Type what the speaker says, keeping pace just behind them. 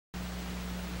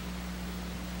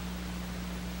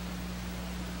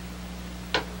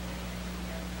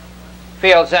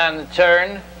Fields on the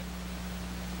turn.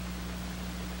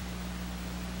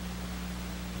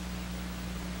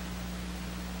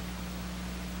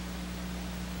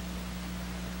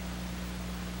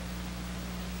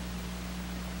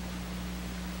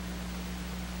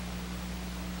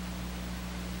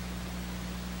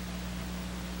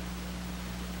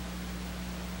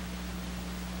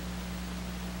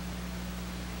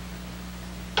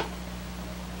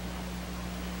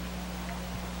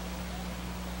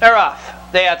 They're off.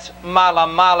 That's Mala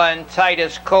Mala and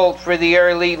Titus Colt for the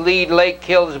early lead. Lake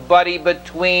Hills Buddy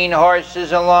between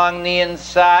horses along the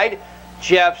inside.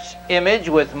 Jeff's Image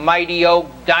with Mighty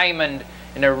Oak Diamond.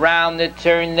 And around the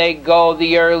turn they go.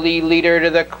 The early leader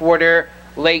to the quarter.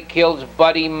 Lake Hills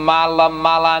Buddy, Mala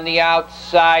Mala on the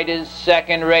outside is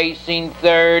second, racing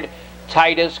third.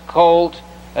 Titus Colt.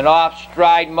 And off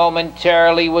stride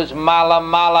momentarily was Mala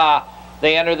Mala.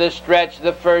 They enter the stretch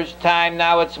the first time.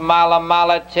 Now it's Mala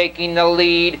Mala taking the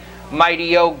lead.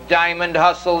 Mighty Oak Diamond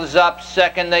hustles up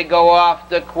second. They go off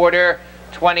the quarter.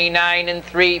 29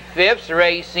 3/5.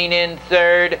 Racing in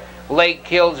third. Lake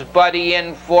Hills Buddy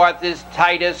in fourth is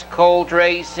Titus Colt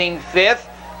racing fifth.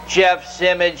 Jeff's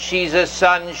Image, She's a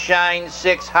Sunshine,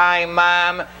 6 High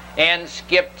Mom, and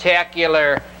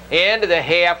Skiptacular. Into the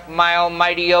half mile,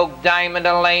 Mighty Oak Diamond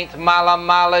a length. Mala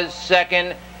Mala's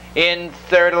second. In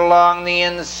third along the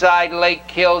inside, Lake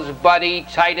Hills Buddy.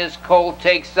 Titus Colt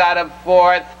takes out of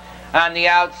fourth. On the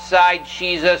outside,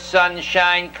 She's a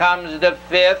Sunshine comes to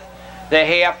fifth. The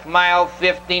half mile,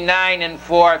 59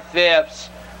 4/5.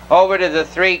 Over to the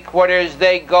 3/4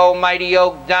 they go. Mighty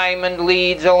Oak Diamond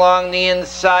leads along the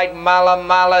inside. Mala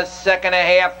Mala second a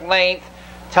half length.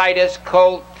 Titus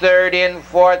Colt third. In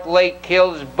fourth, Lake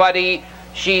Hills Buddy.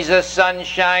 She's a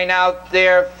Sunshine out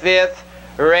there fifth.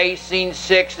 Racing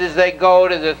sixth as they go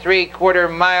to the 3/4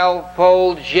 mile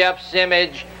pole. Jeff's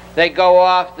Image. They go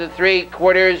off the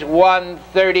 3/4,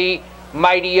 1:30.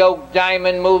 Mighty Oak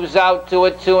Diamond moves out to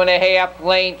a 2.5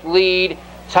 length lead.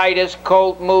 Titus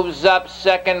Colt moves up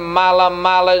second. Mala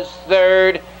Mala's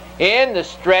third. In the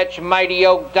stretch, Mighty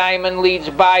Oak Diamond leads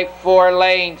by 4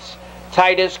 lengths.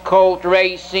 Titus Colt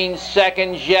racing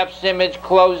second. Jeff's Image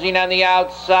closing on the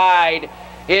outside.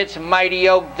 It's Mighty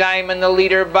Oak Diamond, the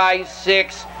leader by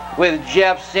 6, with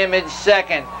Jeff's Image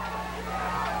second.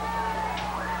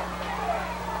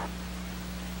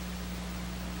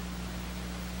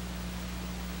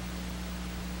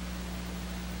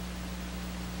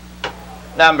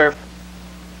 Number